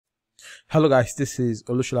Hello guys, this is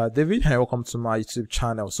Olushola David and welcome to my YouTube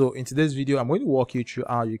channel. So in today's video, I'm going to walk you through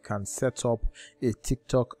how you can set up a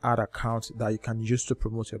TikTok ad account that you can use to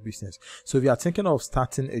promote your business. So if you are thinking of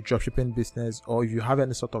starting a dropshipping business, or if you have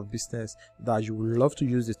any sort of business that you would love to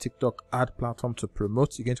use the TikTok ad platform to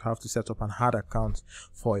promote, you're going to have to set up an ad account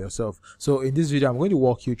for yourself. So in this video, I'm going to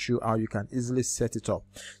walk you through how you can easily set it up.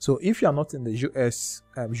 So if you are not in the US,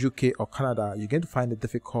 UK or Canada, you're going to find it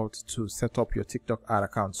difficult to set up your TikTok ad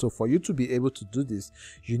account. So for you to be able to do this,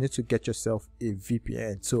 you need to get yourself a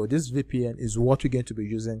VPN. So this VPN is what we're going to be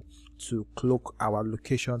using to cloak our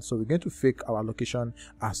location. So we're going to fake our location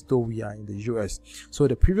as though we are in the US. So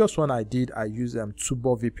the previous one I used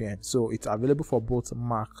Tubo VPN. So it's available for both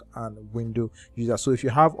Mac and Windows users. So if you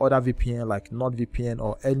have other VPN like NordVPN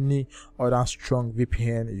or any other strong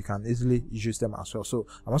VPN, you can easily use them as well. So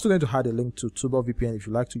I'm also going to add a link to Tubo VPN. If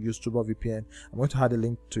you like to use Tubo VPN, I'm going to add a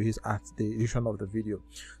link to his at the description of the video.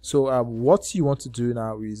 So what you want to do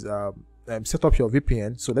now is set up your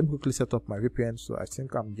VPN. So let me quickly set up my VPN. So I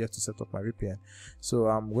think I'm yet to set up my VPN. So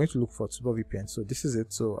I'm going to look for Tubo VPN. So this is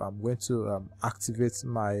it. So I'm going to activate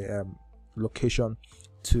my location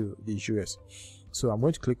to the US. So I'm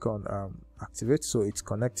going to click on activate. So it's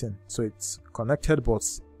connecting. So it's connected, but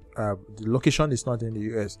the location is not in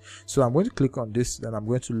the US. So I'm going to click on this, then I'm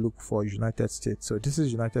going to look for United States. So this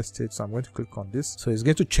is United States. So I'm going to click on this. So it's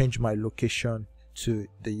going to change my location to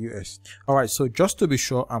the US. All right, so just to be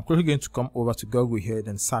sure, I'm quickly going to come over to Google here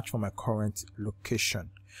and search for my current location.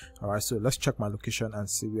 All right, so let's check my location and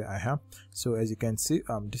see where I am. So as you can see,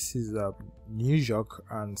 this is New York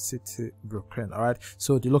and city Brooklyn. All right,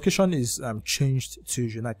 so the location is changed to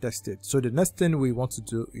United States. So the next thing we want to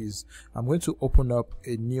do is I'm going to open up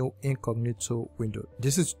a new incognito window.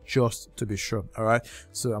 This is just to be sure. All right,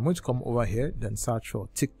 so I'm going to come over here, then search for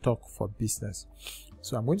TikTok for business.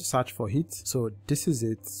 So I'm going to search for it. So this is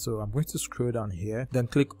it. So I'm going to scroll down here, then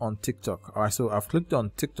click on TikTok. All right, so I've clicked on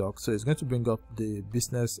TikTok. So it's going to bring up the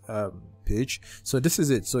business page. So this is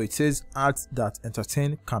it. So it says ads that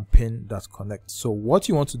entertain, campaign that connect. So what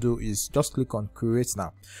you want to do is just click on create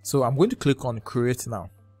now. So I'm going to click on create now.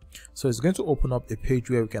 So it's going to open up a page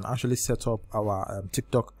where we can actually set up our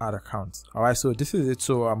TikTok ad account. All right, so this is it.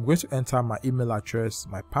 So I'm going to enter my email address,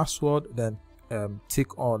 my password, then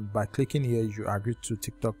tick on. By clicking here, you agree to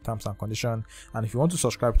TikTok terms and conditions, and if you want to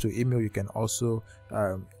subscribe to email, you can also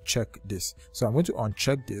check this. So I'm going to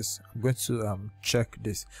uncheck this. I'm going to check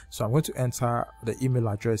this. So I'm going to enter the email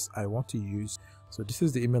address I want to use. So this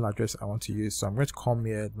is the email address I want to use. So I'm going to come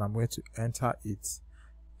here and I'm going to enter it.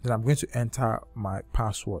 Then I'm going to enter my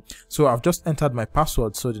password. So I've just entered my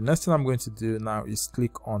password. So the next thing I'm going to do now is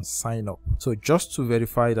click on sign up. So just to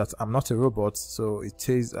verify that I'm not a robot, so it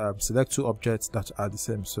says select two objects that are the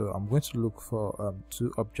same. So I'm going to look for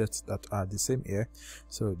two objects that are the same here.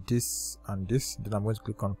 So this and this. Then I'm going to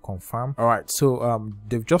click on confirm. All right, so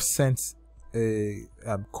they've just sent a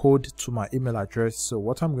code to my email address. So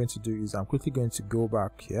what I'm going to do is I'm quickly going to go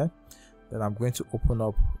back here. Then I'm going to open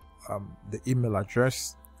up the email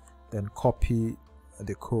address, then copy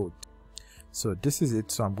the code. So this is it.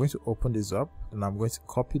 So I'm going to open this up, and I'm going to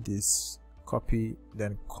copy this,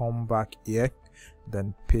 then come back here,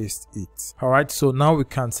 then paste it. All right, so now we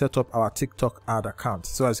can set up our TikTok ad account.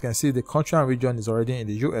 So as you can see, the country and region is already in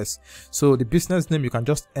the US. So the business name, you can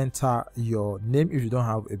just enter your name if you don't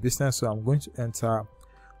have a business. So I'm going to enter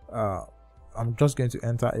I'm just going to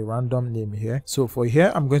enter a random name here. So for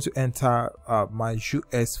here, I'm going to enter my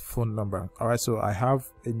US phone number. All right, so I have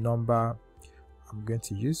a number I'm going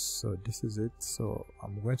to use. So this is it. So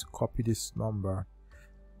I'm going to copy this number,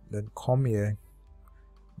 then come here,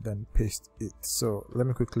 then paste it. So let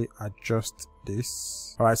me quickly adjust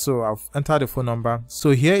this. All right, so I've entered the phone number. So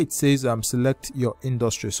here it says select your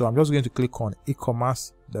industry. So I'm just going to click on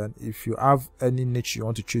e-commerce. Then if you have any niche you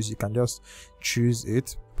want to choose, you can just choose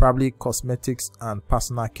it. Probably cosmetics and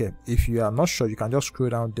personal care. If you are not sure, you can just scroll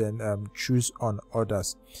down, then choose on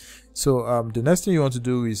others. So the next thing you want to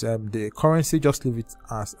do is the currency, just leave it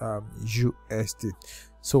as USD.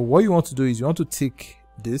 So what you want to do is you want to tick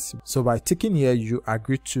this. So by ticking here, you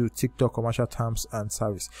agree to TikTok commercial terms and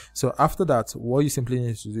service. So after that, what you simply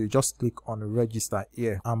need to do is just click on register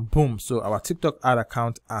here, and boom, so our TikTok ad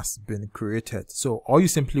account has been created. So all you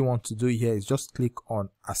simply want to do here is just click on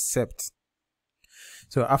accept.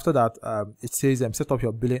 So after that, it says set up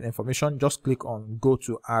your billing information. Just click on go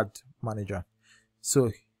to ad manager.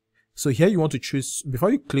 So here you want to choose,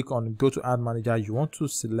 before you click on go to ad manager, you want to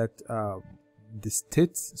select the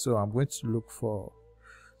state. So I'm going to look for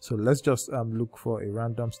So let's just look for a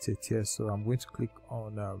random state here. So I'm going to click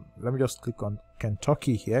on let me just click on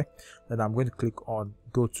Kentucky here, then I'm going to click on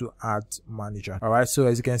go to ad manager. All right, so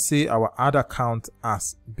as you can see, our ad account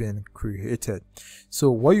has been created. So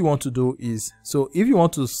what you want to do is, so if you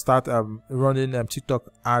want to start running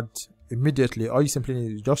TikTok ad immediately, all you simply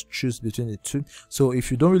need is just choose between the two. So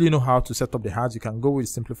if you don't really know how to set up the ads, you can go with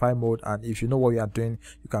simplify mode, and if you know what you are doing,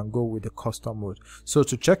 you can go with the custom mode. So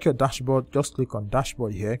to check your dashboard, just click on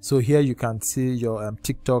dashboard here. So here you can see your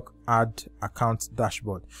TikTok ad account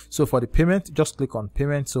dashboard. So for the payment, just click on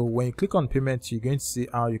payment. So when you click on payment, you're going to see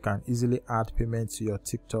how you can easily add payment to your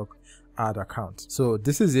TikTok ad account. So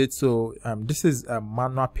this is it. So this is a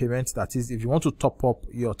manual payment. That is, if you want to top up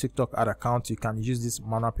your TikTok ad account, you can use this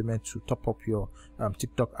manual payment to top up your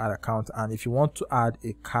TikTok ad account. And if you want to add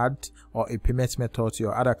a card or a payment method to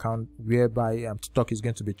your ad account whereby TikTok is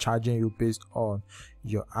going to be charging you based on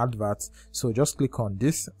your adverts, so just click on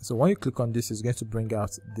this. So when you click on this, it's going to bring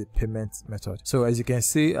out the payment method. So as you can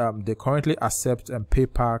see, they currently accept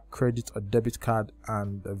PayPal, credit or debit card,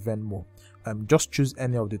 and Venmo. Just choose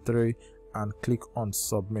any of the three and click on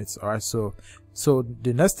submit. All right, so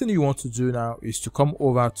the next thing you want to do now is to come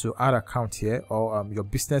over to ad account here, or your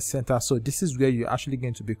business center. So this is where you're actually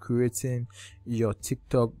going to be creating your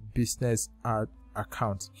TikTok business ad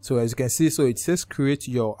account. So as you can see, so it says create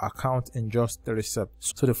your account in just 3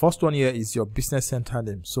 steps. So the first one here is your business center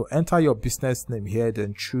name. So enter your business name here,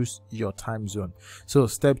 then choose your time zone. So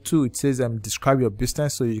step 2, it says describe your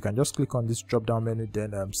business. So you can just click on this drop down menu,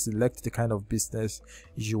 then select the kind of business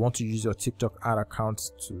you want to use your TikTok ad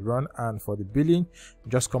account to run. And for the billing,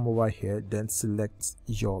 just come over here, then select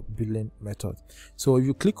your billing method. So if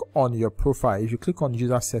you click on your profile, if you click on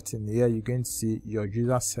user setting here, you're going to see your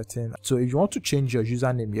user setting. So if you want to change your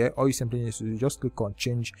username here, all you simply need to do is just click on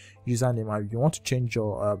change username. And if you want to change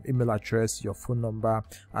your email address, your phone number,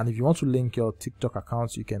 and if you want to link your TikTok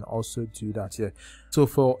account, you can also do that here. So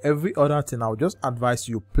for every other thing, I would just advise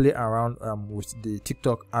you play around with the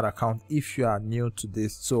TikTok ad account if you are new to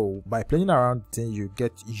this. So by playing around, then you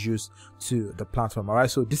get used to the platform. All right,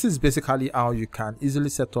 so this is basically how you can easily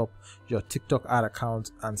set up your TikTok ad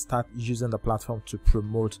account and start using the platform to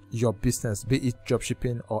promote your business, be it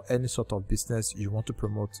dropshipping or any sort of business you want to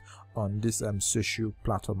promote on this social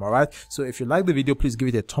platform. All right, so if you like the video, please give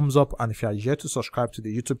it a thumbs up, and if you are yet to subscribe to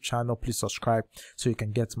the YouTube channel, please subscribe so you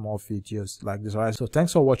can get more videos like this. All right, so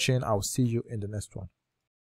thanks for watching. I'll see you in the next one.